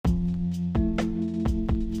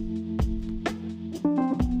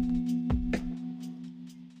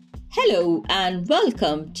Hello and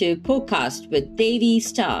welcome to Podcast with Devi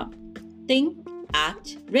Star. Think,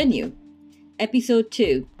 Act, Renew. Episode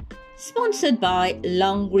 2. Sponsored by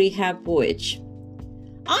Lung Rehab Voyage.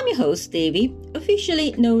 I'm your host Devi,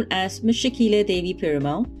 officially known as Ms.Shakila Devi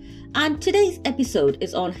Perumal, and today's episode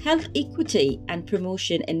is on health equity and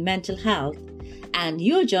promotion in mental health, and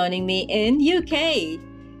you're joining me in UK.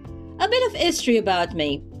 A bit of history about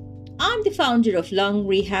me. I'm the founder of Lung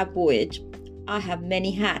Rehab Voyage. I have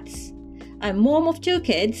many hats. I'm mom of 2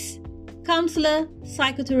 kids, counselor,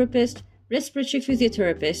 psychotherapist, respiratory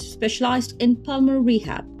physiotherapist specialized in pulmonary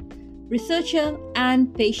rehab, researcher,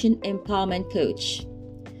 and patient empowerment coach.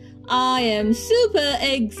 I am super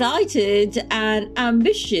excited and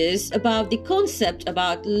ambitious about the concept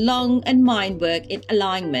about lung and mind work in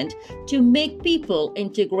alignment to make people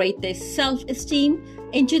integrate their self-esteem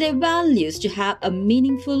into their values to have a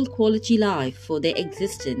meaningful quality life for their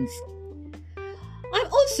existence. I'm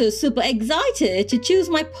also super excited to choose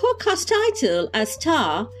my podcast title as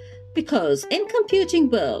TAR because in computing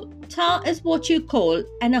world, TAR is what you call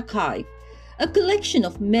an archive, a collection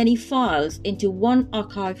of many files into one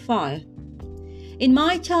archive file. In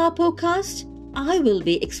my TAR podcast, I will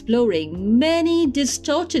be exploring many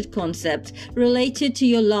distorted concepts related to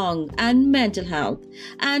your lung and mental health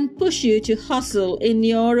and push you to hustle in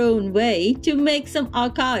your own way to make some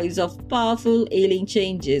archives of powerful healing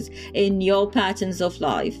changes in your patterns of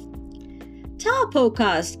life. TAR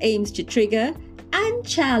podcast aims to trigger and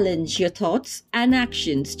challenge your thoughts and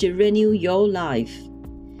actions to renew your life.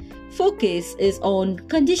 Focus is on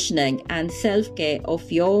conditioning and self-care of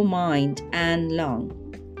your mind and lung.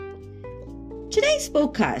 Today's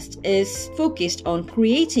podcast is focused on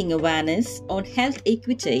creating awareness on health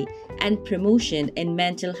equity and promotion in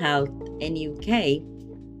mental health in UK.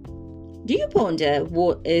 Do you ponder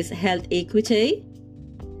what is health equity?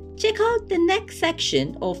 Check out the next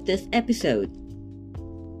section of this episode.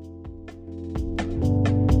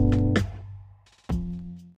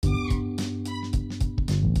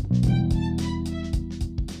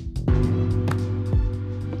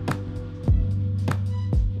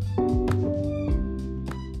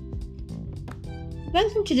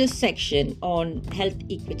 Welcome to this section on health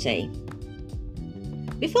equity.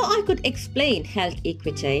 Before I could explain health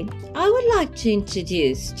equity, I would like to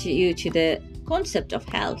introduce you to the concept of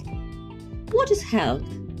health. What is health?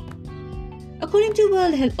 According to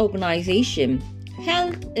World Health Organization,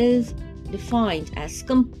 health is defined as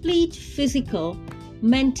complete physical,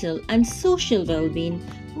 mental, and social well-being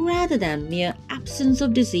rather than mere absence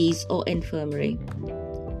of disease or infirmary.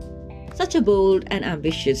 Such a bold and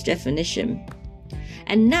ambitious definition.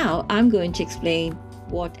 And now I'm going to explain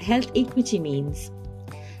what health equity means.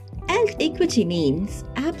 Health equity means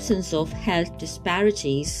absence of health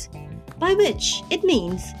disparities, by which it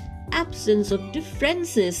means absence of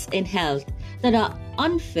differences in health that are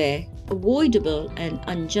unfair, avoidable, and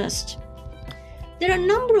unjust. There are a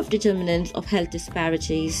number of determinants of health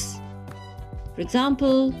disparities. For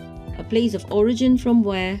example, a place of origin from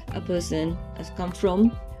where a person has come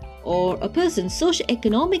from, or a person's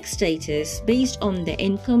socio-economic status based on their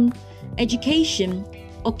income, education,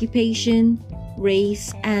 occupation,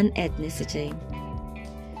 race, and ethnicity.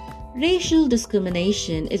 Racial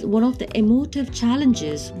discrimination is one of the emotive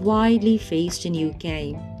challenges widely faced in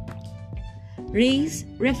UK. Race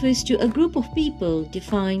refers to a group of people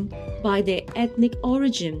defined by their ethnic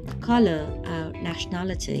origin, colour, or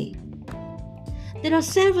nationality. There are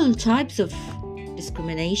several types of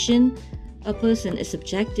discrimination a person is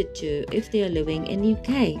subjected to if they are living in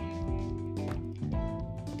UK.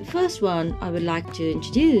 The first one I would like to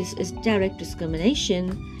introduce is direct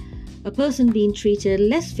discrimination, a person being treated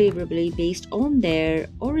less favorably based on their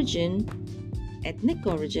origin, ethnic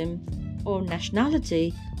origin, or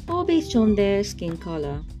nationality, or based on their skin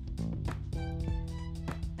color.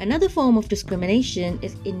 Another form of discrimination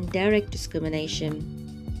is indirect discrimination,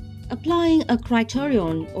 applying a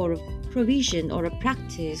criterion or a provision or a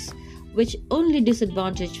practice which only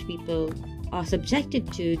disadvantaged people are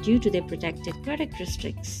subjected to due to their protected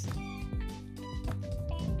characteristics.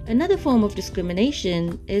 Another form of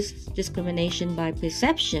discrimination is discrimination by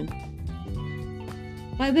perception,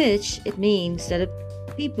 by which it means that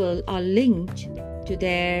people are linked to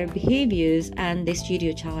their behaviors and their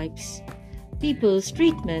stereotypes. People's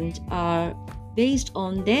treatment are based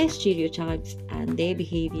on their stereotypes and their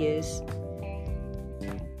behaviors.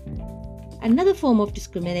 Another form of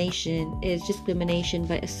discrimination is discrimination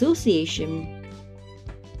by association,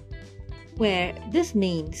 where this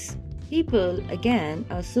means people again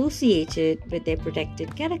are associated with their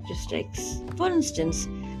protected characteristics. For instance,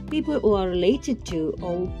 people who are related to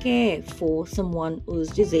or care for someone who is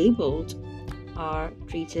disabled are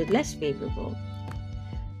treated less favorable.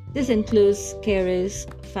 This includes carers,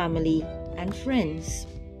 family, and friends.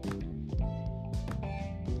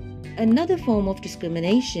 Another form of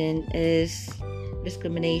discrimination is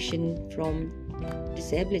discrimination from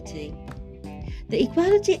disability. The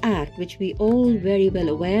Equality Act, which we all very well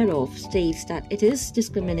aware of, states that it is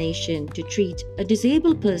discrimination to treat a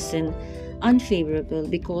disabled person unfavorable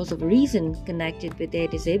because of a reason connected with their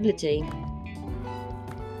disability.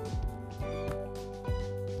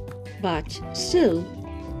 But still,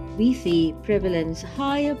 we see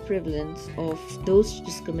higher prevalence of those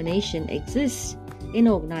discrimination exists in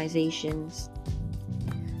organizations.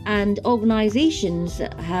 And organizations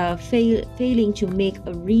have failing to make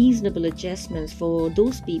a reasonable adjustments for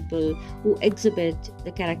those people who exhibit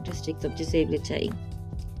the characteristics of disability.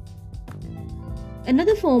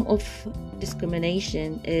 Another form of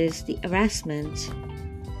discrimination is the harassment.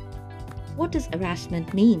 What does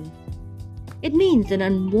harassment mean? It means an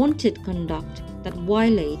unwanted conduct that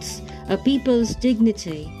violates a people's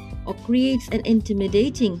dignity or creates an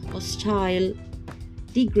intimidating, hostile,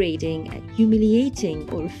 degrading, humiliating,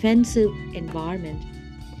 or offensive environment.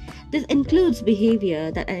 This includes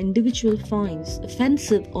behavior that an individual finds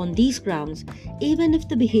offensive on these grounds, even if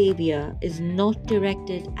the behavior is not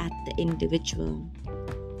directed at the individual.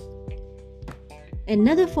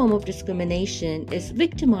 Another form of discrimination is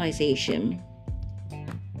victimization.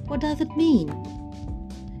 What does it mean?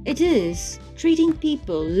 It is treating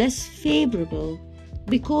people less favorable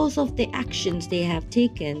because of the actions they have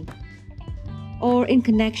taken or in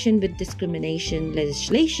connection with discrimination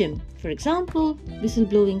legislation. For example,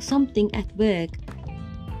 whistleblowing something at work,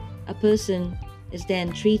 a person is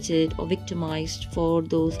then treated or victimized for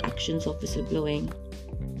those actions of whistleblowing.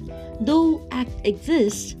 Though act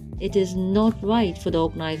exists, it is not right for the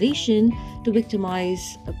organization to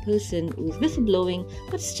victimize a person who is whistleblowing,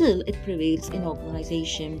 but still it prevails in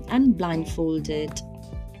organization and blindfolded.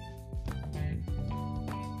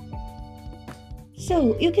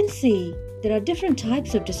 So you can see there are different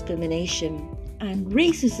types of discrimination, and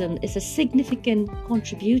racism is a significant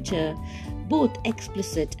contributor, both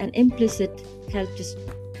explicit and implicit health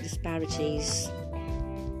disparities.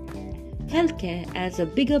 Healthcare has a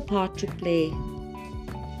bigger part to play.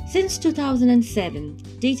 Since 2007,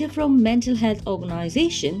 data from Mental Health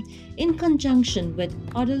Organization in conjunction with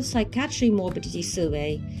Adult Psychiatry Morbidity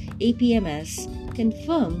Survey (APMS)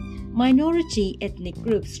 confirm minority ethnic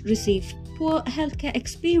groups receive poor healthcare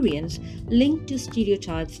experience linked to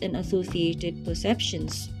stereotypes and associated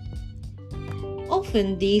perceptions.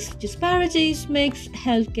 Often these disparities makes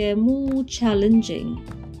healthcare more challenging.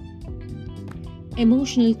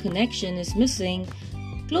 Emotional connection is missing.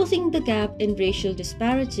 Closing the gap in racial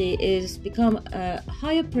disparity is become a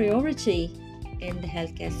higher priority in the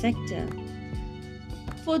healthcare sector.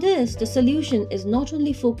 For this, the solution is not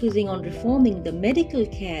only focusing on reforming the medical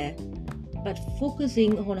care, but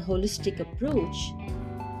focusing on a holistic approach,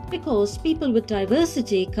 because people with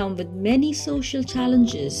diversity come with many social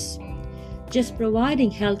challenges. Just providing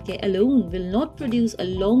healthcare alone will not produce a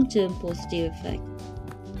long-term positive effect.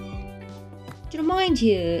 To remind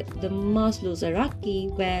here, the Maslow's hierarchy,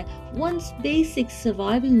 where one's basic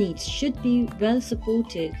survival needs should be well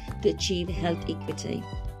supported to achieve health equity.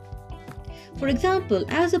 For example,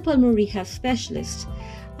 as a pulmonary health specialist,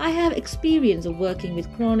 I have experience of working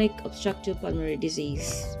with chronic obstructive pulmonary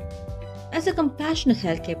disease. As a compassionate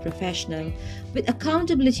healthcare professional with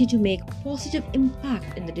accountability to make positive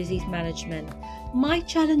impact in the disease management, my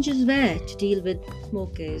challenges were to deal with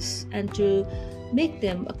smokers and to make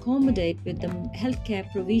them accommodate with the healthcare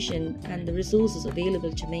provision and the resources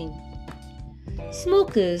available to me.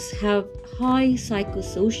 Smokers have high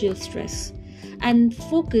psychosocial stress, and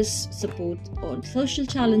focused support on social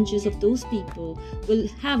challenges of those people will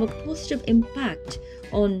have a positive impact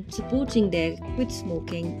on supporting their quit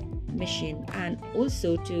smoking mission, and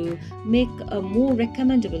also to make a more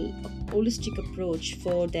recommendable holistic approach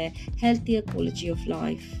for their healthier quality of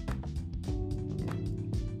life.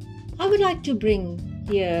 I would like to bring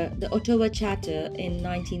here the Ottawa Charter in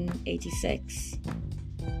 1986.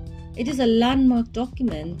 It is a landmark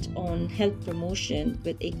document on health promotion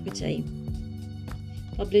with equity,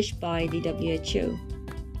 published by the WHO.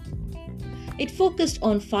 It focused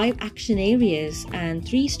on 5 action areas and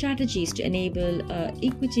 3 strategies to enable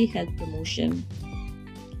equity health promotion.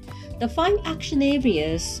 The 5 action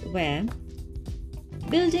areas were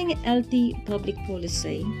building a healthy public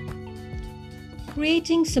policy,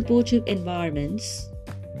 creating supportive environments,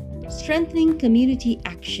 strengthening community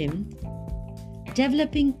action,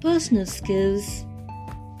 developing personal skills,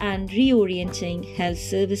 and reorienting health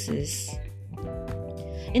services.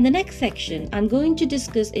 In the next section, I'm going to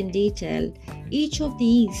discuss in detail each of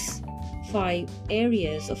these 5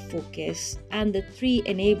 areas of focus and the 3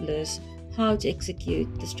 enablers, how to execute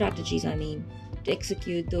the strategies, to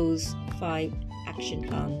execute those 5 action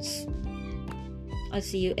plans. I'll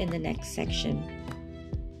see you in the next section.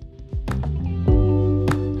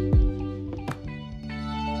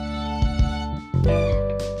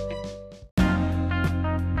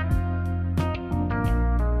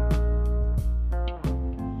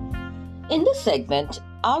 In this segment,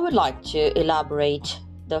 I would like to elaborate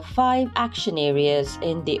the 5 action areas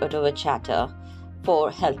in the Ottawa Charter for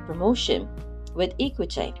health promotion with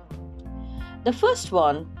equity. The first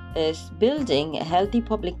one is building a healthy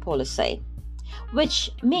public policy,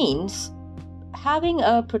 which means having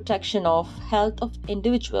a protection of health of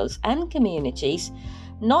individuals and communities,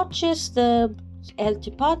 not just the health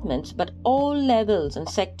departments, but all levels and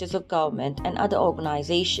sectors of government and other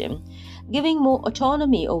organizations, giving more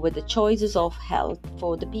autonomy over the choices of health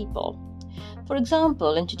for the people. For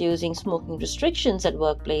example, introducing smoking restrictions at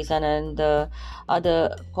workplace and in the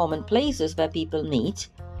other common places where people meet,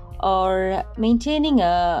 or maintaining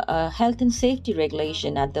a health and safety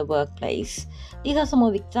regulation at the workplace. These are some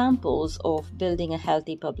of the examples of building a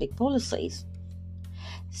healthy public policies.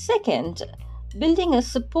 Second, building a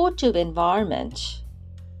supportive environment,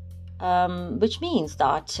 which means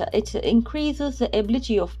that it increases the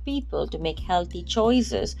ability of people to make healthy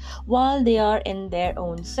choices while they are in their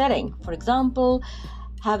own setting. For example,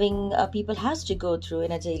 having people has to go through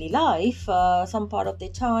in a daily life some part of their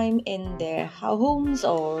time in their homes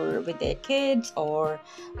or with their kids or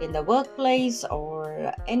in the workplace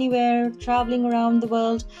or anywhere traveling around the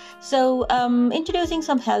world. So introducing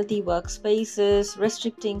some healthy workspaces,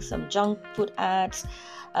 restricting some junk food ads,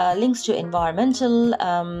 links to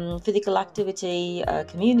environmental, physical activity,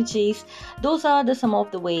 communities. Those are some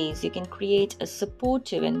of the ways you can create a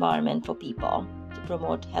supportive environment for people to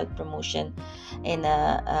promote health promotion in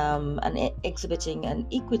and exhibiting an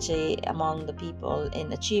equity among the people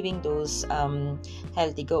in achieving those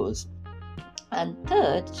healthy goals. And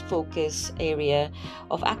third focus area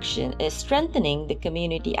of action is strengthening the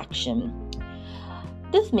community action.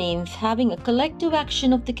 This means having a collective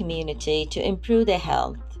action of the community to improve their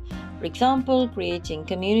health. For example, creating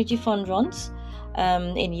community fun runs.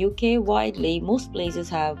 In UK, widely, most places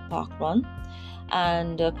have park run.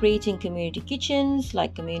 And creating community kitchens,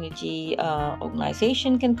 like community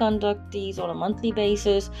organization can conduct these on a monthly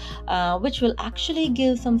basis, which will actually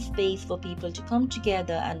give some space for people to come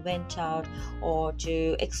together and vent out or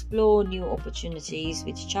to explore new opportunities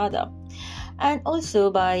with each other. And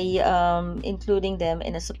also by including them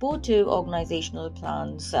in a supportive organizational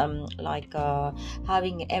plans, like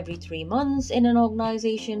having every 3 months in an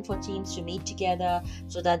organization for teams to meet together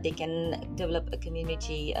so that they can develop a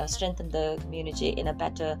community, strengthen the community in a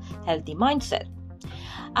better, healthy mindset.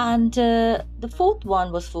 And the fourth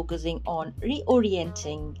one was focusing on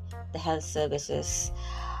reorienting the health services.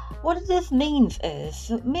 What this means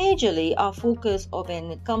is, majorly our focus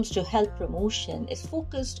when it comes to health promotion is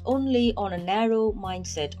focused only on a narrow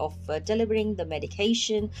mindset of delivering the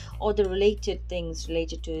medication or the related things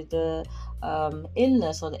related to the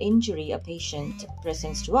illness or the injury a patient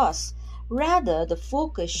presents to us. Rather, the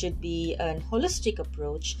focus should be a holistic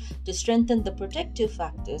approach to strengthen the protective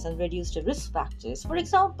factors and reduce the risk factors. For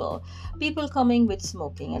example, people coming with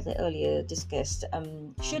smoking, as I earlier discussed,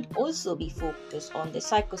 should also be focused on the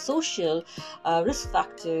psychosocial risk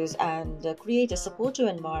factors and create a supportive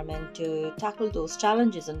environment to tackle those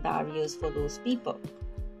challenges and barriers for those people.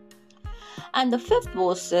 And the fifth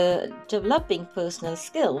was developing personal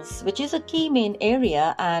skills, which is a key main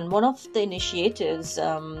area. And one of the initiatives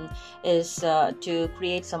is to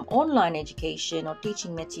create some online education or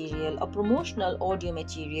teaching material or promotional audio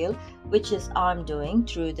material, which is I'm doing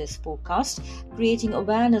through this podcast, creating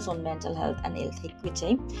awareness on mental health and health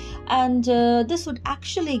equity. And this would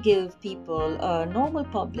actually give people, normal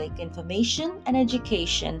public, information and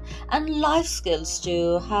education and life skills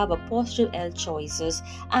to have a positive health choices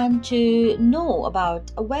and to know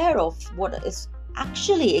about, aware of what is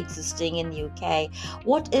actually existing in UK,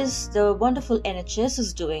 what is the wonderful NHS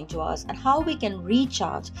is doing to us and how we can reach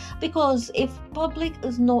out. Because if public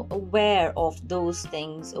is not aware of those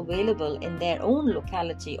things available in their own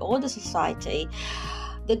locality or the society,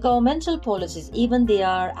 the governmental policies, even they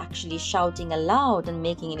are actually shouting aloud and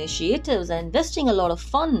making initiatives and investing a lot of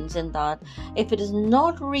funds in that, if it is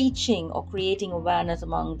not reaching or creating awareness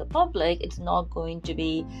among the public, it's not going to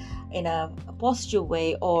be in a positive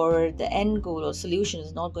way, or the end goal or solution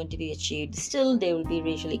is not going to be achieved. Still, there will be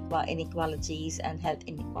racial inequalities and health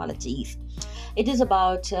inequalities. It is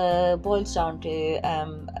about, boils down to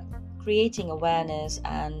creating awareness,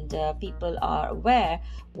 and people are aware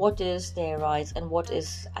what is their rights and what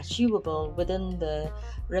is achievable within the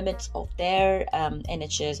remits of their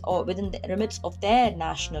NHS or within the remits of their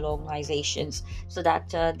national organizations, so that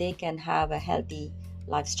they can have a healthy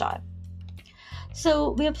lifestyle.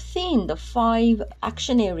 So we have seen the 5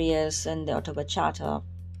 action areas in the Ottawa Charter,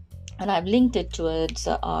 and I've linked it towards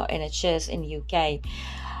our NHS in UK.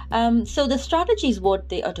 So the strategies what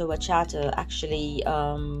the Ottawa Charter actually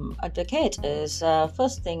advocate is,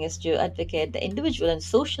 first thing is to advocate the individual and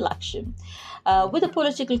social action with a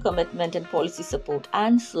political commitment and policy support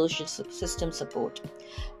and social system support.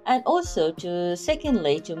 And also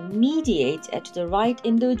secondly, to mediate to the right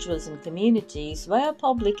individuals and communities via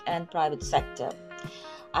public and private sector.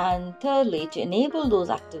 And thirdly, to enable those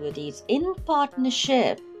activities in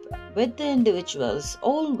partnership with the individuals,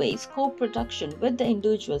 always co-production with the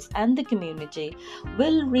individuals and the community,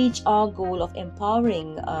 will reach our goal of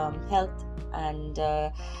empowering health and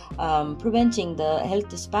preventing the health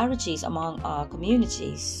disparities among our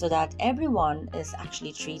communities, so that everyone is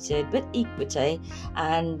actually treated with equity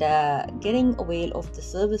and getting avail of the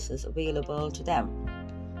services available to them.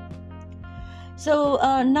 So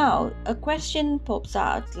now a question pops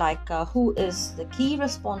out, like who is the key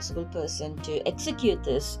responsible person to execute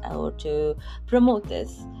this or to promote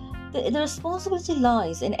this? The responsibility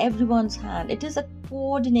lies in everyone's hand. It is a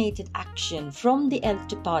coordinated action from the health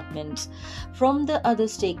departments, from the other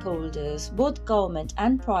stakeholders, both government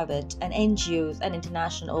and private, and NGOs and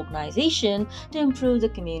international organizations, to improve the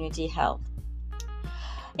community health.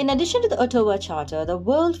 In addition to the Ottawa Charter, the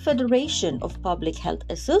World Federation of Public Health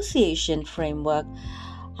Association framework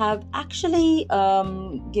have actually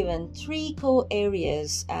given 3 core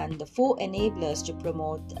areas and the 4 enablers to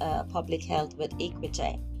promote public health with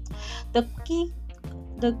equity. The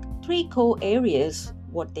 3 core areas,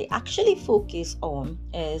 what they actually focus on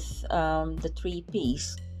is the 3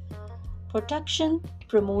 P's: protection,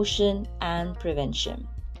 promotion, and prevention.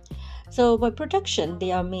 So by protection,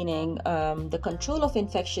 they are meaning the control of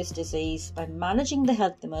infectious disease by managing the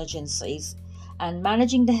health emergencies and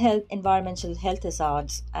managing the environmental health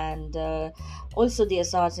hazards, and also the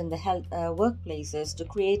hazards in the health workplaces, to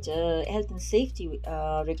create health and safety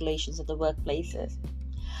regulations of the workplaces.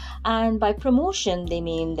 And by promotion, they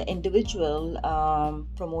mean the individual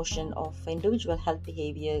promotion of individual health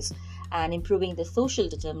behaviors and improving the social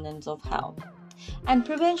determinants of health. And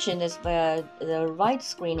prevention is by the right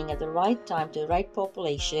screening at the right time to the right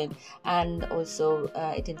population, and also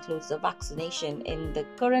it includes the vaccination. In the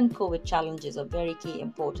current COVID challenges, a very key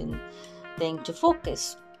important thing to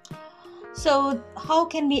focus. So how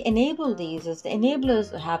can we enable these? As the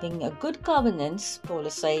enablers are having a good governance,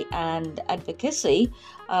 policy and advocacy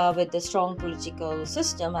with the strong political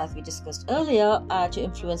system, as we discussed earlier, to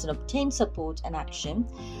influence and obtain support and action.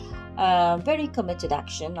 Very committed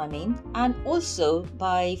action, and also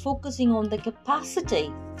by focusing on the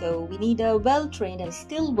capacity. So we need a well-trained and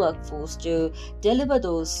skilled workforce to deliver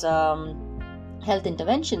those health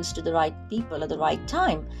interventions to the right people at the right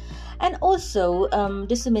time, and also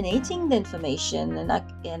disseminating the information and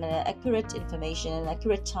accurate information and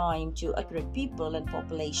accurate time to accurate people and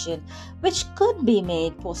population, which could be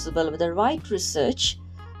made possible with the right research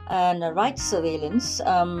and right surveillance.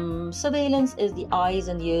 Surveillance is the eyes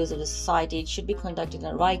and ears of the society. It should be conducted in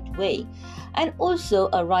the right way, and also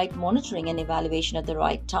a right monitoring and evaluation at the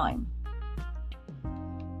right time.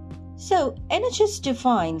 So NHS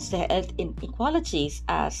defines the health inequalities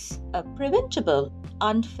as a preventable,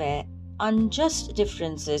 unfair, unjust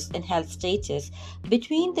differences in health status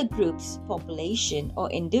between the group's population or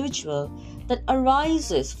individual that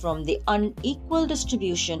arises from the unequal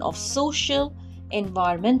distribution of social,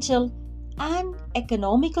 environmental, and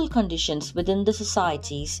economical conditions within the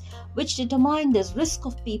societies, which determine the risk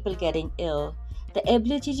of people getting ill, the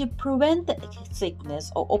ability to prevent the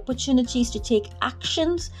sickness, or opportunities to take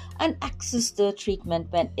actions and access the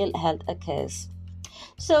treatment when ill health occurs.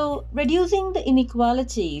 So reducing the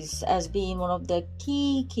inequalities has been one of the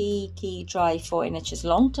key drive for NHS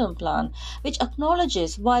long-term plan, which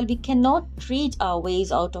acknowledges while we cannot treat our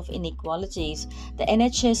ways out of inequalities, the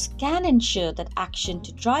NHS can ensure that action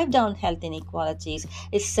to drive down health inequalities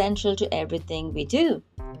is central to everything we do.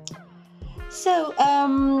 So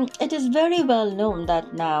it is very well known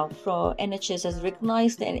that now NHS has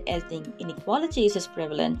recognized that health inequalities is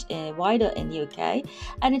prevalent wider in UK,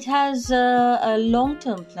 and it has a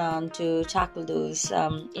long-term plan to tackle those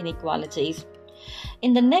inequalities.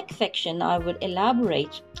 In the next section, I will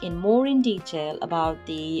elaborate more in detail about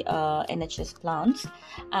the NHS plans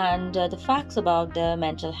and the facts about the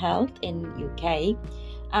mental health in UK,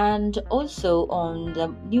 and also on the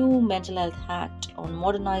new Mental Health Act, on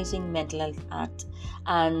modernizing Mental Health Act,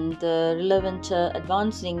 and the relevant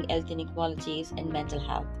advancing health inequalities in mental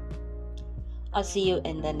health. I'll see you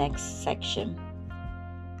in the next section.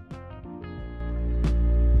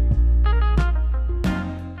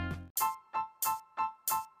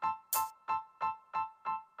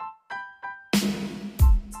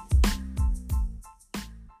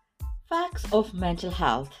 Facts of mental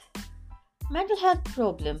health. Mental health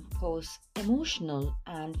problems pose emotional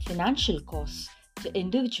and financial costs to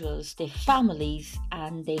individuals, their families,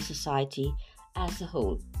 and their society as a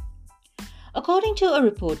whole. According to a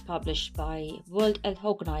report published by World Health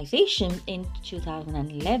Organization in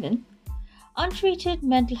 2011, untreated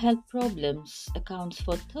mental health problems accounts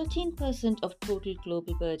for 13% of total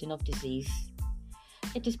global burden of disease.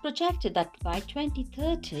 It is projected that by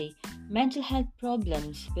 2030, mental health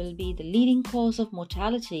problems will be the leading cause of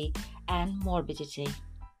mortality and morbidity.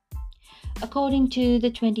 According to the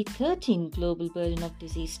 2013 Global Burden of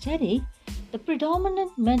Disease study, the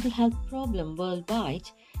predominant mental health problem worldwide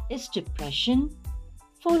is depression,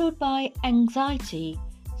 followed by anxiety,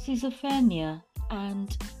 schizophrenia,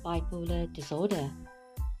 and bipolar disorder.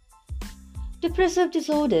 Depressive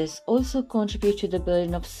disorders also contribute to the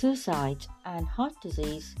burden of suicide and heart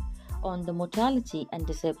disease on the mortality and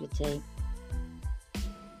disability.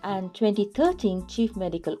 And 2013 Chief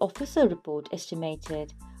Medical Officer report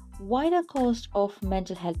estimated wider cost of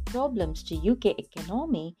mental health problems to UK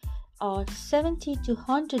economy are 70 to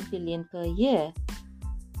 100 billion per year.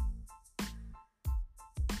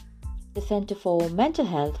 The Centre for Mental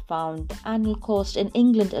Health found the annual cost in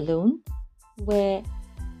England alone were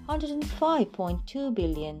 £105.2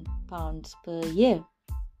 billion per year.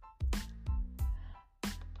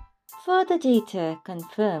 Further data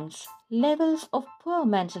confirms levels of poor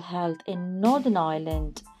mental health in Northern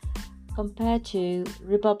Ireland compared to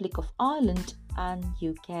Republic of Ireland and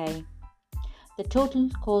UK. The total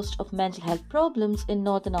cost of mental health problems in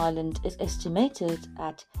Northern Ireland is estimated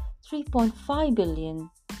at 3.5 billion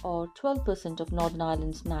or 12% of Northern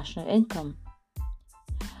Ireland's national income.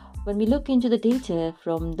 When we look into the data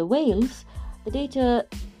from the Wales, the data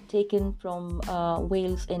taken from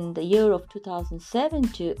Wales in the year of 2007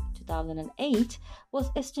 to 2008 was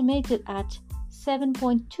estimated at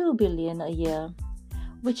 7.2 billion a year,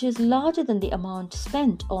 which is larger than the amount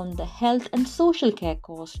spent on the health and social care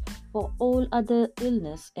cost for all other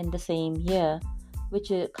illness in the same year,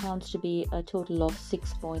 which accounts to be a total of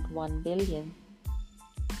 6.1 billion.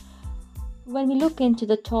 When we look into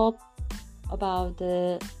the top about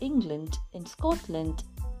the England, in Scotland,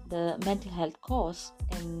 the mental health cost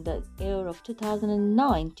in the year of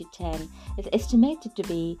 2009 to 10 is estimated to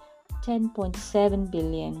be 10.7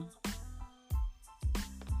 billion.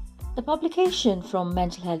 The publication from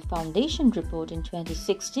Mental Health Foundation report in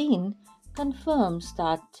 2016 confirms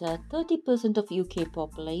that 30% of UK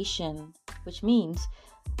population, which means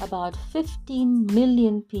about 15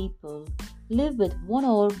 million people, live with one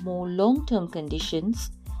or more long-term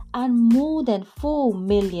conditions, and more than 4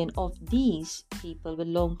 million of these people with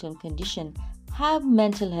long-term condition have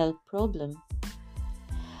mental health problems.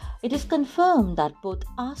 It is confirmed that both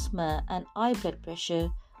asthma and high blood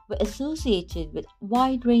pressure were associated with a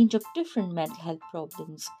wide range of different mental health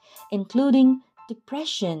problems, including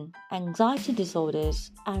depression, anxiety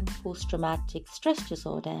disorders, and post-traumatic stress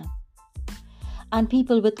disorder. And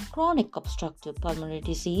people with chronic obstructive pulmonary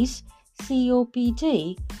disease,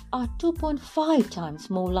 COPD, are 2.5 times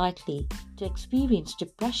more likely to experience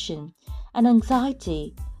depression and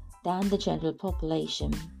anxiety than the general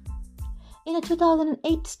population. In a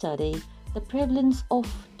 2008 study, the prevalence of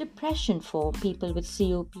depression for people with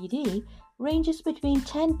COPD ranges between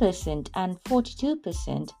 10% and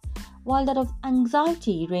 42%, while that of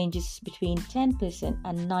anxiety ranges between 10%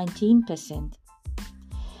 and 19%.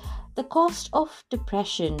 The cost of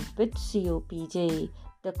depression with COPD,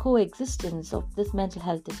 the coexistence of this mental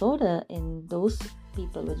health disorder in those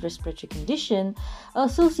people with respiratory condition, are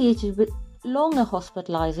associated with longer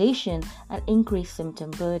hospitalization and increased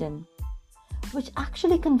symptom burden, which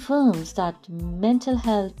actually confirms that mental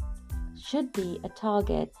health should be a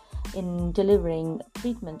target in delivering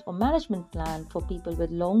treatment or management plan for people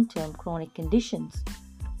with long-term chronic conditions.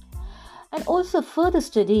 And also further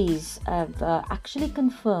studies have actually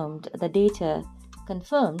confirmed, the data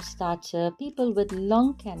confirms that people with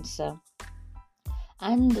lung cancer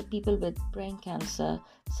and people with brain cancer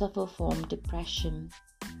suffer from depression.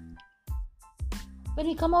 When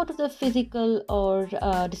we come out of the physical or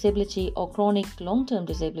disability or chronic long-term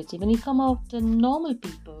disability, when we come out to normal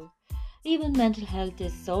people, even mental health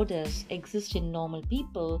disorders exist in normal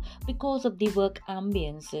people because of the work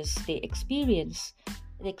ambiences they experience.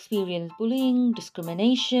 They experience bullying,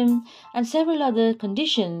 discrimination, and several other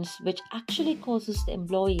conditions which actually causes the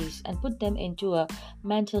employees and put them into a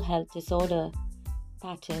mental health disorder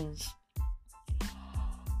patterns.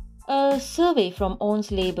 A survey from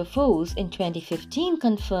ONS Labour Force in 2015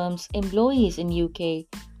 confirms employees in UK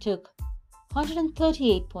took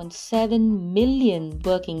 138.7 million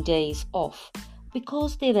working days off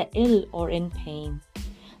because they were ill or in pain.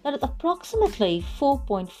 That is approximately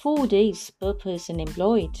 4.4 days per person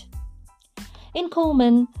employed. In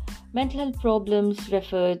common, mental health problems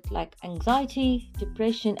referred like anxiety,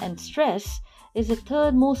 depression, and stress is the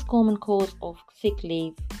third most common cause of sick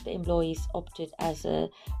leave the employees opted as a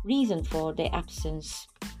reason for their absence.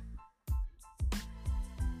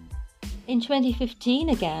 In 2015,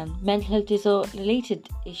 again, mental health related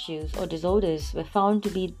issues or disorders were found to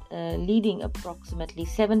be leading approximately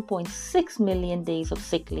 7.6 million days of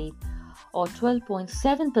sick leave, or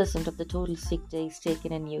 12.7% of the total sick days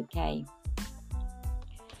taken in UK.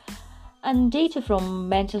 And data from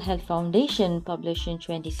Mental Health Foundation published in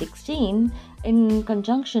 2016 in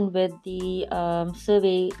conjunction with the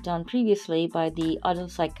survey done previously by the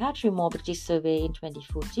Adult Psychiatry Morbidity Survey in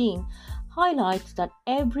 2014 highlights that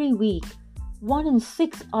every week 1 in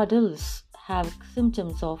 6 adults have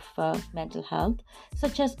symptoms of mental health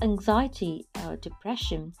such as anxiety or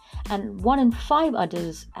depression, and 1 in 5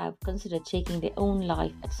 adults have considered taking their own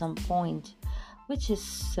life at some point, which is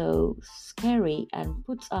so scary and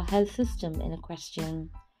puts our health system in a question.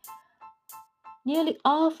 Nearly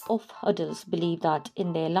half of adults believe that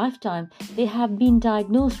in their lifetime they have been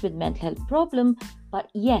diagnosed with mental health problem, but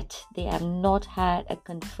yet they have not had a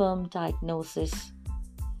confirmed diagnosis.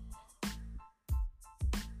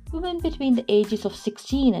 Women between the ages of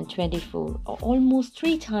 16 and 24 are almost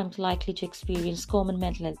 3 times likely to experience common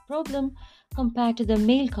mental health problem compared to their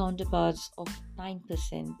male counterparts of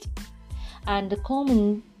 9%. And the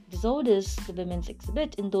common disorders the women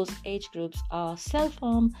exhibit in those age groups are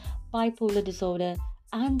self-harm, bipolar disorder,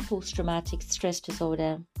 and post-traumatic stress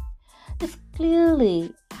disorder. This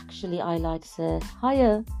clearly actually highlights a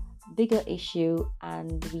higher, bigger issue,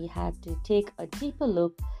 and we had to take a deeper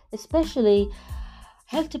look, especially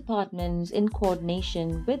health departments in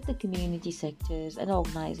coordination with the community sectors and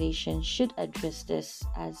organizations should address this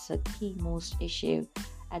as a key most issue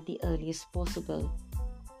at the earliest possible.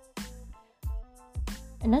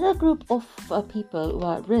 Another group of people who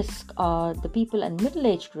are at risk are the people in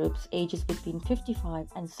middle-age groups, ages between 55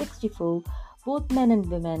 and 64. Both men and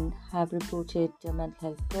women have reported mental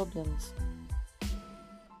health problems.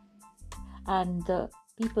 And the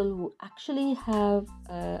people who actually have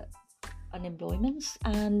unemployments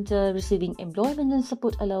and receiving employment and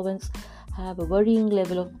support allowance have a worrying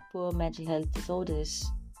level of poor mental health disorders.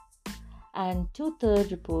 And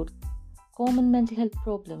 2/3 report common mental health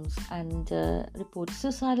problems and report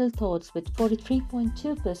suicidal thoughts, with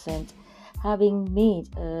 43.2% having made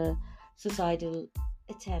a suicidal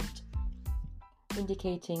attempt,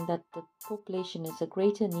 indicating that the population is a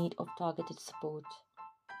greater need of targeted support.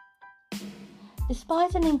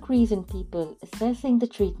 Despite an increase in people assessing the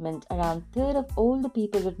treatment, around 1/3 of all the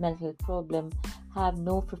people with mental health problem have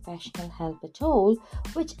no professional help at all,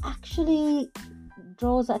 which actually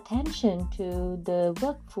draws attention to the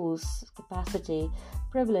workforce capacity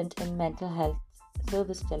prevalent in mental health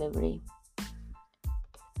service delivery.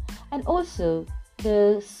 And also,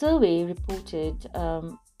 the survey reported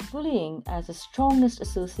bullying as the strongest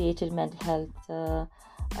associated mental health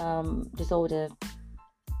disorder.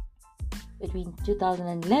 Between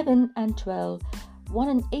 2011 and 12, 1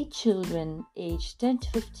 in 8 children aged 10 to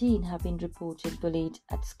 15 have been reported bullied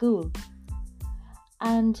at school.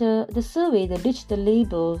 And the survey that ditched the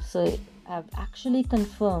label have actually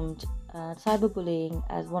confirmed cyberbullying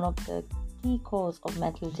as one of the key cause of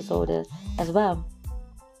mental disorder as well.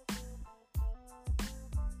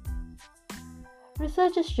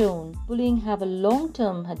 Research has shown bullying have a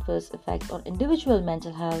long-term adverse effect on individual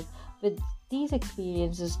mental health, with these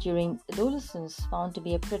experiences during adolescence found to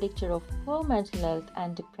be a predictor of poor mental health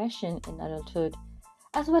and depression in adulthood,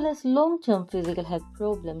 as well as long-term physical health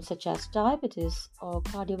problems such as diabetes or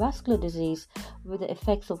cardiovascular disease, with the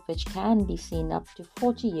effects of which can be seen up to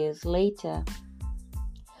 40 years later.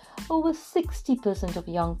 Over 60% of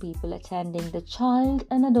young people attending the child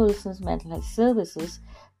and adolescent mental health services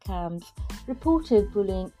camps reported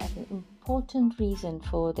bullying as an important reason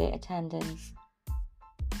for their attendance.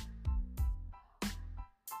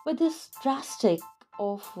 With this drastic,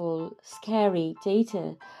 awful, scary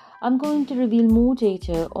data, I'm going to reveal more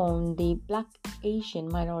data on the Black, Asian,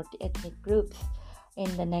 minority ethnic groups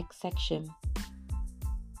in the next section.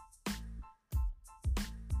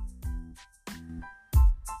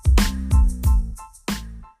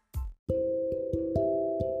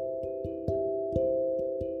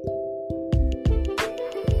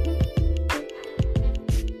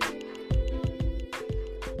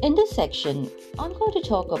 In this section, I'm going to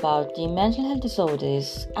talk about the mental health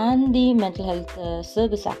disorders and the mental health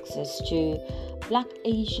service access to Black,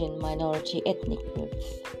 Asian, minority ethnic groups.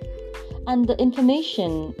 And the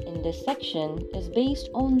information in this section is based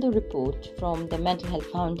on the report from the Mental Health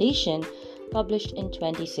Foundation published in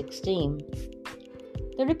 2016.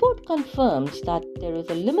 The report confirms that there is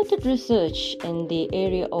a limited research in the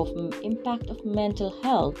area of impact of mental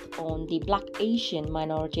health on the Black, Asian,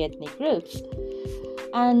 minority ethnic groups,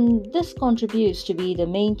 and this contributes to be the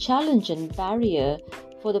main challenge and barrier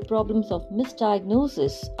for the problems of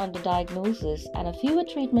misdiagnosis, underdiagnosis, and a fewer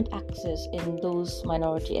treatment access in those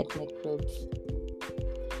minority ethnic groups.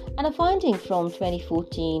 And a finding from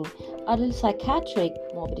 2014 Adult Psychiatric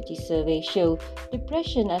Morbidity Survey show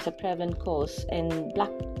depression as a prevalent cause in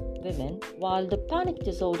Black women, while the panic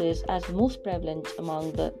disorders as most prevalent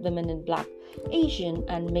among the women in Black, Asian,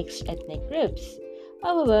 and mixed ethnic groups.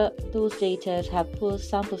 However, those data have poor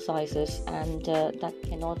sample sizes and that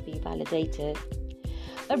cannot be validated.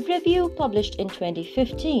 A review published in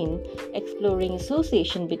 2015 exploring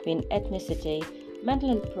association between ethnicity, mental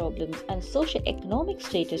health problems, and socioeconomic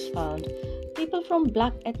status found people from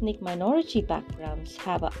Black ethnic minority backgrounds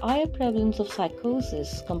have a higher prevalence of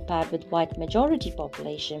psychosis compared with white majority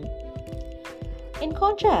population. In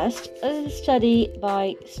contrast, a study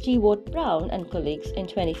by Stewart Brown and colleagues in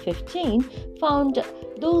 2015 found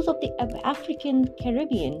those of the African,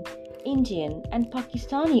 Caribbean, Indian, and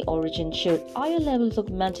Pakistani origin showed higher levels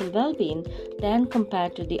of mental well-being than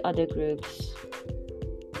compared to the other groups.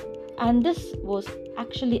 And this was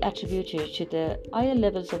actually attributed to the higher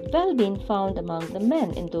levels of well-being found among the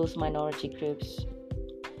men in those minority groups.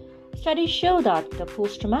 Studies show that the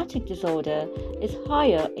post-traumatic disorder is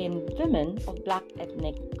higher in women of Black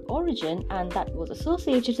ethnic origin, and that was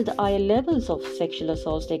associated to the higher levels of sexual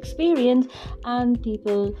assaults they experienced, and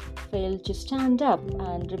people fail to stand up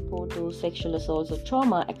and report those sexual assaults or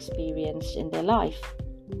trauma experienced in their life.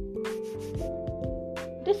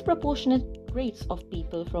 Disproportionate rates of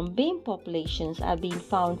people from BAME populations have been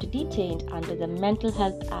found detained under the Mental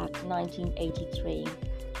Health Act 1983.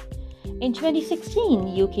 In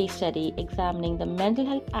 2016, UK study examining the Mental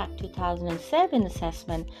Health Act 2007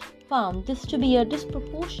 assessment found this to be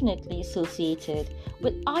disproportionately associated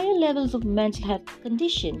with higher levels of mental health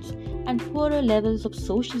conditions and poorer levels of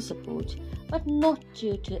social support, but not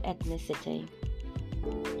due to ethnicity.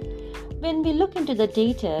 When we look into the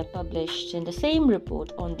data published in the same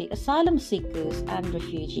report on the asylum seekers and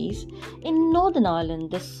refugees, in Northern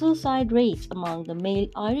Ireland, the suicide rate among the male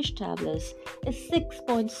Irish travellers is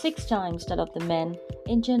 6.6 times that of the men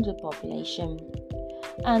in general population.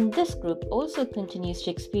 And this group also continues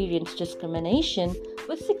to experience discrimination,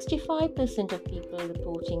 with 65% of people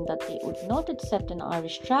reporting that they would not accept an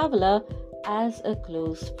Irish traveller as a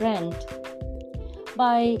close friend.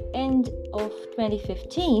 By end of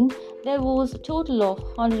 2015, there was a total of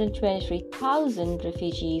 123,000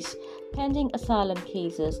 refugees pending asylum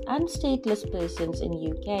cases and stateless persons in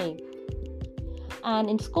UK. And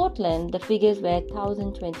in Scotland, the figures were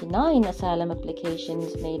 1,029 asylum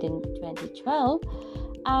applications made in 2012,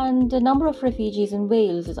 and the number of refugees in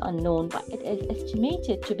Wales is unknown, but it is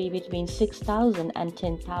estimated to be between 6,000 and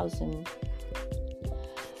 10,000.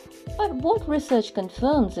 But what research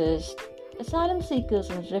confirms is asylum seekers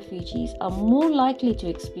and refugees are more likely to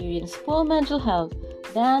experience poor mental health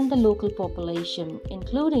than the local population,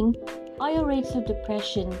 including higher rates of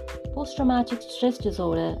depression, post-traumatic stress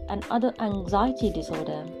disorder, and other anxiety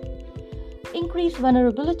disorder. Increased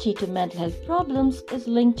vulnerability to mental health problems is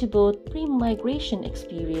linked to both pre-migration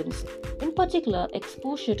experience, in particular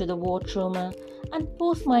exposure to the war trauma, and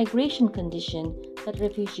post-migration condition that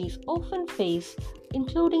refugees often face,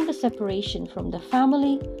 including the separation from the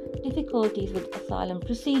family, difficulties with asylum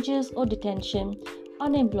procedures or detention,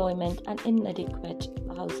 unemployment, and inadequate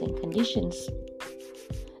housing conditions.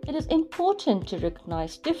 It is important to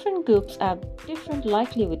recognize different groups have different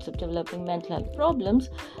likelihoods of developing mental health problems,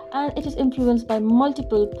 and it is influenced by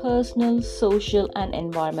multiple personal, social, and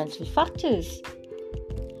environmental factors.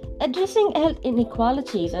 Addressing health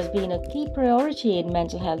inequalities has been a key priority in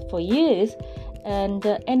mental health for years, and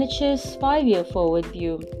the NHS 5-year forward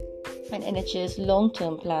view and NHS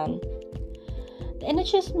long-term plan. The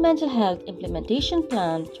NHS Mental Health Implementation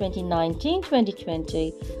Plan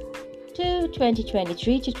 2019-2020 to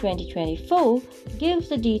 2023 to 2024 gives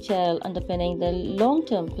the detail underpinning the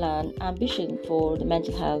long-term plan ambition for the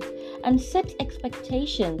mental health and sets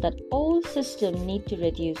expectation that all systems need to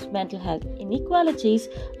reduce mental health inequalities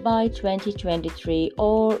by 2023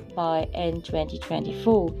 or by end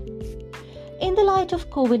 2024. In the light of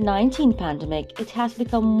COVID-19 pandemic, it has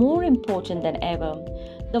become more important than ever.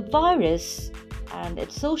 The virus and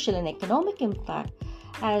its social and economic impact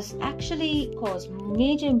has actually caused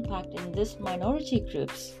major impact in these minority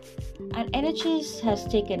groups. And NHS has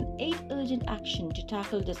taken 8 urgent action to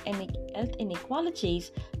tackle these health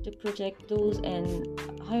inequalities to protect those in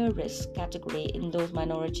higher risk category in those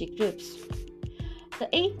minority groups. The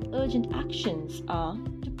 8 urgent actions are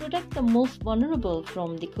to protect the most vulnerable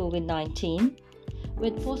from the COVID-19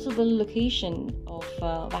 with possible location of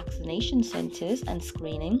vaccination centers and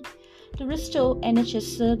screening, to restore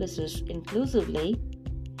NHS services inclusively,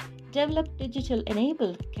 develop digital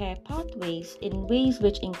enabled care pathways in ways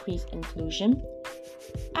which increase inclusion,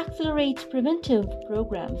 accelerate preventive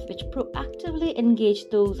programs which proactively engage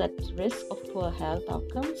those at risk of poor health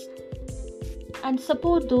outcomes, and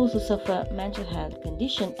support those who suffer mental health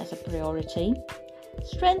condition as a priority,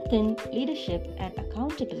 strengthen leadership and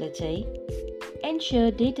accountability,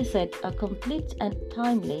 ensure datasets are complete and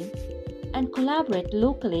timely, and collaborate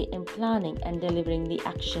locally in planning and delivering the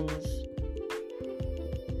actions.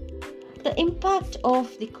 The impact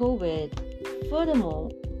of the COVID. Furthermore,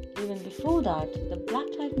 even before that, the Black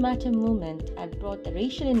Lives Matter movement had brought the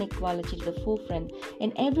racial inequality to the forefront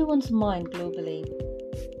in everyone's mind globally.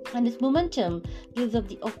 And this momentum gives us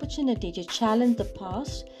the opportunity to challenge the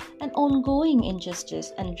past and ongoing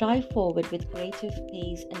injustice and drive forward with creative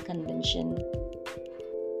pace and conviction.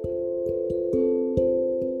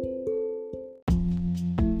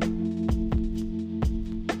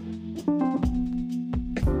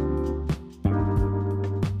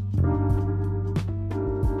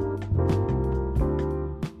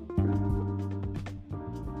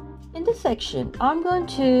 In this section, I'm going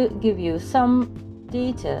to give you some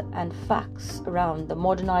data and facts around the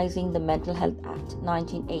Modernizing the Mental Health Act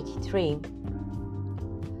 1983.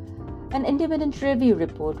 An independent review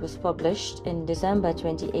report was published in December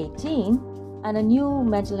 2018, and a new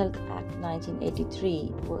Mental Health Act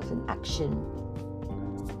 1983 was in action.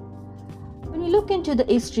 When we look into the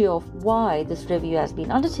history of why this review has been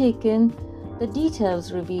undertaken, the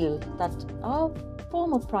details reveal that our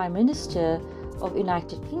former Prime Minister of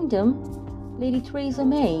United Kingdom, Lady Theresa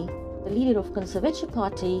May, the leader of Conservative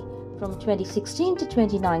Party from 2016 to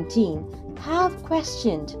 2019, have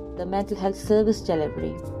questioned the mental health service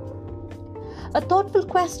delivery. A thoughtful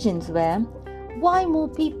questions were why more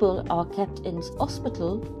people are kept in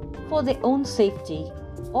hospital for their own safety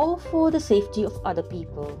or for the safety of other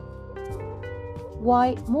people.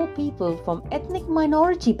 Why more people from ethnic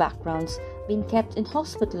minority backgrounds being kept in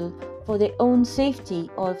hospital for their own safety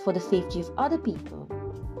or for the safety of other people.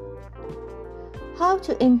 How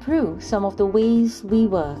to improve some of the ways we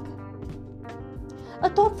work. A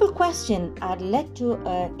thoughtful question had led to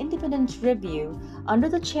an independent review under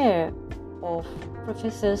the chair of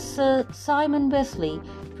Professor Sir Simon Wesley,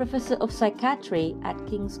 Professor of Psychiatry at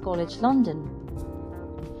King's College London.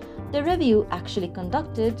 The review actually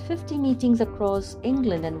conducted 50 meetings across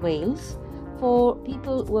England and Wales for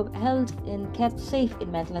people who have held and kept safe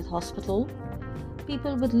in mental health hospital,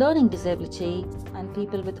 people with learning disability, and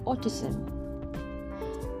people with autism.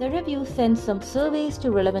 The review sent some surveys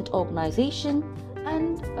to relevant organizations,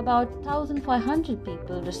 and about 1,500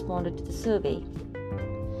 people responded to the survey.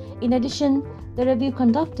 In addition, the review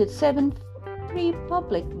conducted 7 free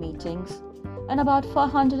public meetings, and about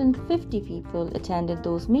 450 people attended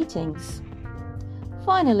those meetings.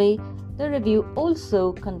 Finally, the review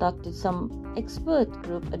also conducted some expert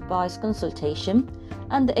group advice consultation,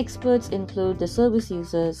 and the experts include the service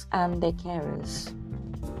users and their carers.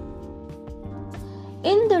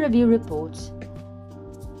 In the review report,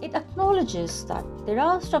 it acknowledges that there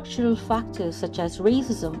are structural factors such as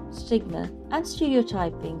racism, stigma, and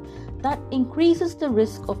stereotyping that increases the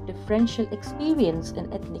risk of differential experience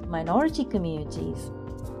in ethnic minority communities.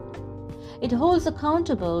 It holds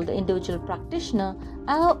accountable the individual practitioner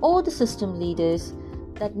or the system leaders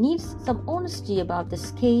that needs some honesty about the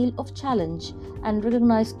scale of challenge and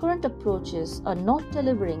recognize current approaches are not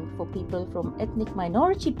delivering for people from ethnic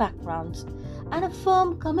minority backgrounds, and a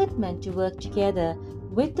firm commitment to work together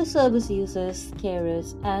with the service users,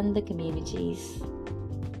 carers, and the communities.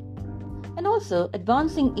 And also,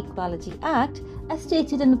 Advancing Equality Act, as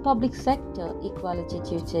stated in the public sector equality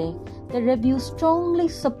duty, the review strongly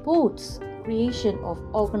supports creation of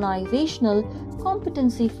organizational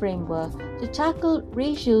competency framework to tackle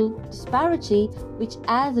racial disparity, which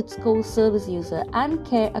has its core service user and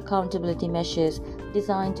care accountability measures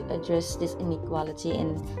designed to address this inequality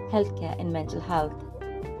in healthcare and mental health.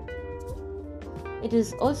 It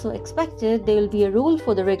is also expected there will be a role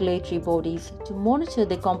for the regulatory bodies to monitor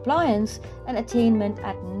the compliance and attainment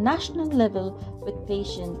at national level, with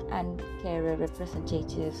patient and carer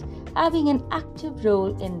representatives having an active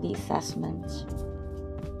role in the assessment.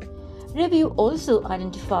 Review also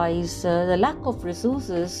identifies the lack of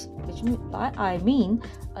resources, which I mean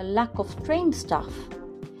a lack of trained staff,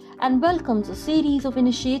 and welcomes a series of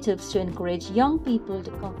initiatives to encourage young people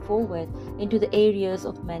to come forward into the areas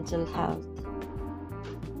of mental health.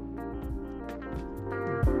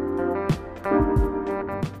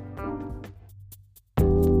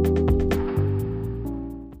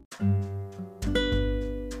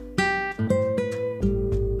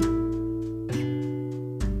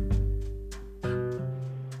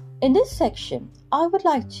 In this section, I would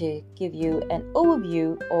like to give you an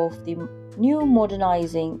overview of the new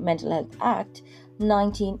Modernizing Mental Health Act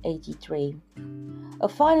 1983, a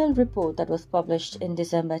final report that was published in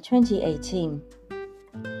December 2018.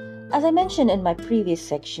 As I mentioned in my previous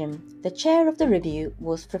section, the chair of the review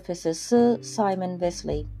was Professor Sir Simon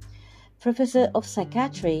Wesley, Professor of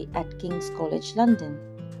Psychiatry at King's College London.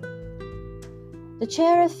 The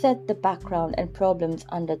chair set the background and problems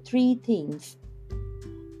under three themes: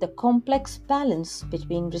 the complex balance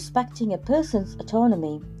between respecting a person's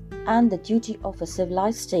autonomy and the duty of a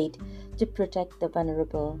civilized state to protect the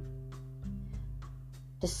vulnerable.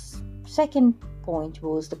 The second point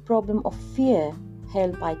was the problem of fear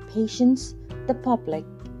held by patients, the public,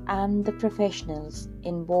 and the professionals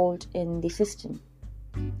involved in the system.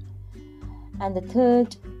 And the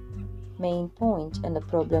third main point and the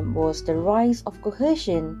problem was the rise of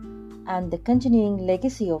coercion and the continuing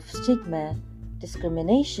legacy of stigma,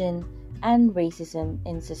 discrimination, and racism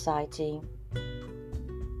in society.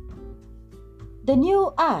 The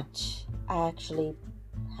new Act actually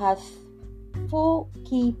has four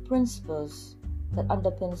key principles that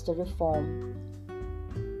underpins the reform.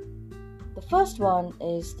 The first one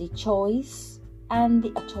is the choice and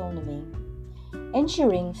the autonomy,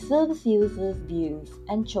 ensuring service users' views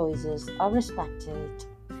and choices are respected.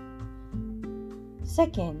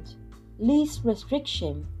 Second, least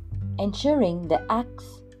restriction, ensuring the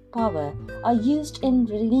Act's power are used in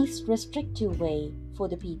the least restrictive way for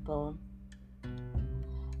the people.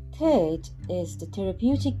 Third is the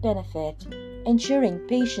therapeutic benefit, ensuring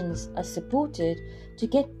patients are supported to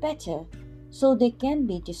get better so they can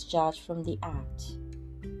be discharged from the Act.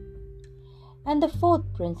 And the fourth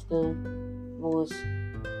principle was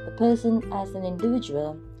the person as an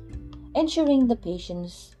individual, ensuring the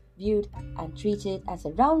patients viewed and treated as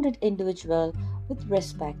a rounded individual with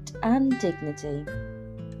respect and dignity.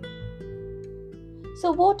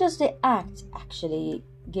 So what does the Act actually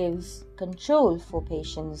gives control for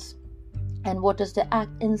patients, and what does the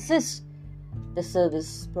Act insist the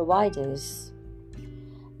service providers?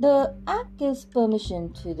 The Act gives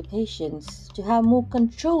permission to the patients to have more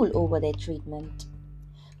control over their treatment,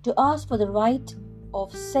 to ask for the right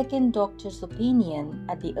of second doctor's opinion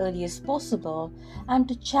at the earliest possible, and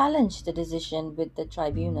to challenge the decision with the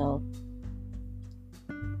tribunal.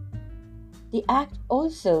 The Act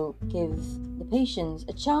also gives the patients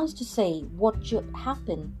a chance to say what should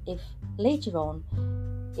happen if later on,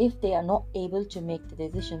 if they are not able to make the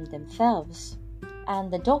decision themselves,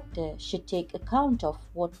 and the doctor should take account of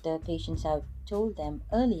what the patients have told them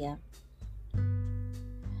earlier.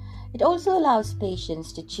 It also allows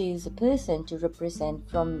patients to choose a person to represent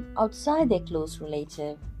from outside their close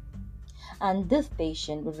relative, and this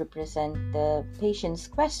patient will represent the patient's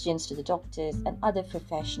questions to the doctors and other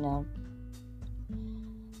professionals.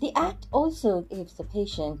 The Act also gives the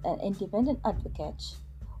patient an independent advocate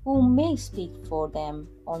who may speak for them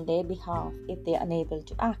on their behalf if they are unable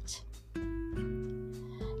to act.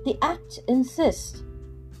 The Act insists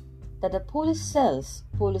that the police cells,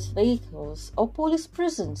 police vehicles, or police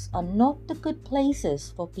prisons are not the good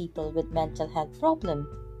places for people with mental health problems.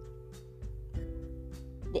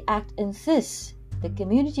 The Act insists the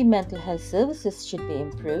community mental health services should be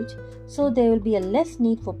improved so there will be a less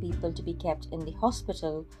need for people to be kept in the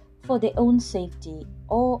hospital for their own safety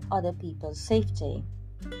or other people's safety.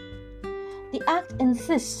 The Act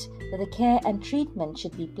insists that the care and treatment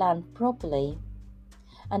should be planned properly,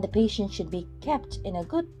 and the patient should be kept in a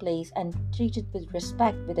good place and treated with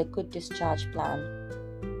respect with a good discharge plan.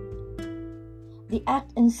 The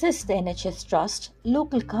Act insists the NHS Trust,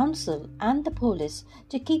 local council, and the police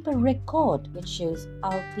to keep a record which shows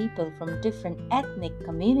how people from different ethnic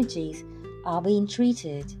communities are being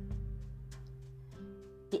treated.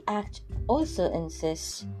 The Act also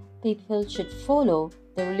insists people should follow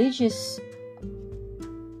the religious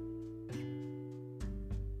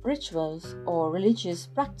rituals or religious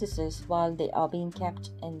practices while they are being kept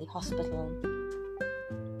in the hospital.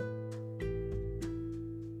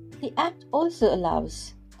 The Act also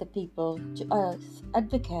allows the people to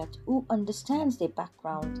advocate who understands their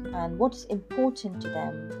background and what is important to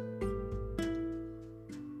them.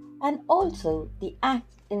 And also, the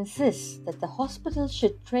Act insists that the hospital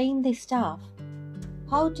should train the staff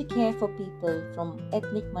how to care for people from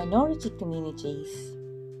ethnic minority communities.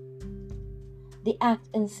 The Act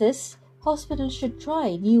insists hospitals should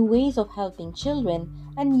try new ways of helping children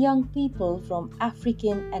and young people from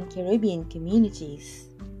African and Caribbean communities.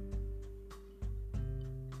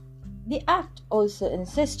 The Act also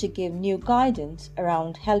insists to give new guidance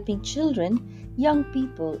around helping children, young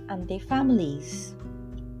people, and their families.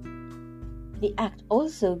 The Act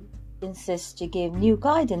also insists to give new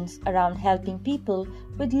guidance around helping people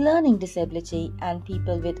with learning disability and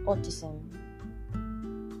people with autism.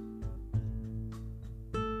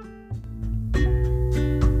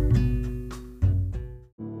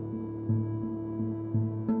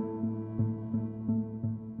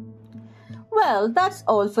 Well, that's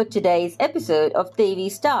all for today's episode of Devi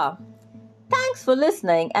Star. Thanks for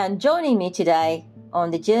listening and joining me today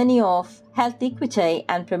on the journey of health equity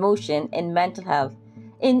and promotion in mental health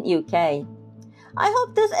in UK. I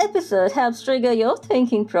hope this episode helps trigger your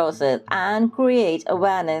thinking process and create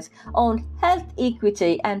awareness on health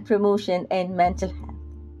equity and promotion in mental health.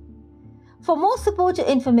 For more supportive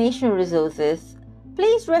information resources,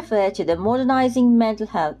 please refer to the Modernizing Mental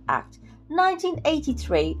Health Act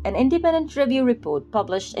 1983, an independent review report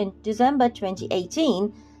published in December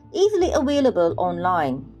 2018, easily available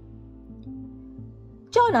online.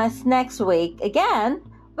 Join us next week again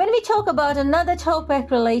when we talk about another topic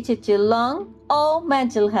related to lung or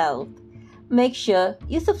mental health. Make sure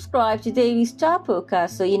you subscribe to Devi Star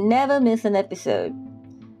Podcast so you never miss an episode.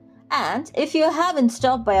 And if you haven't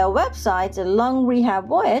stopped by our website, Lung Rehab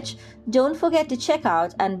Voyage, don't forget to check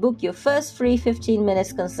out and book your first free 15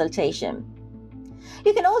 minutes consultation.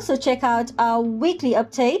 You can also check out our weekly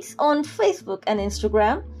updates on Facebook and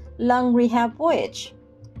Instagram, Lung Rehab Voyage.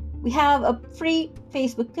 We have a free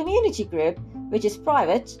Facebook community group, which is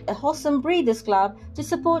private, a wholesome breathers club to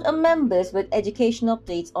support our members with education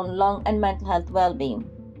updates on lung and mental health well-being.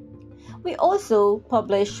 We also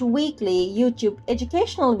publish weekly YouTube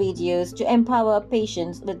educational videos to empower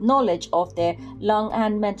patients with knowledge of their lung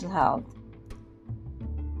and mental health.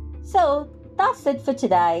 So, that's it for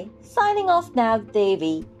today. Signing off now,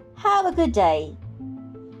 Devi. Have a good day.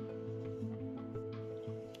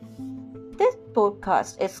 This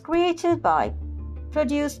podcast is created by,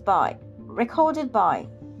 produced by, recorded by,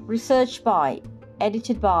 researched by,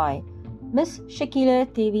 edited by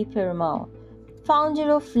Ms.Shakila Devi Perumal,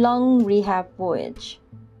 founder of Lung Rehab Voyage.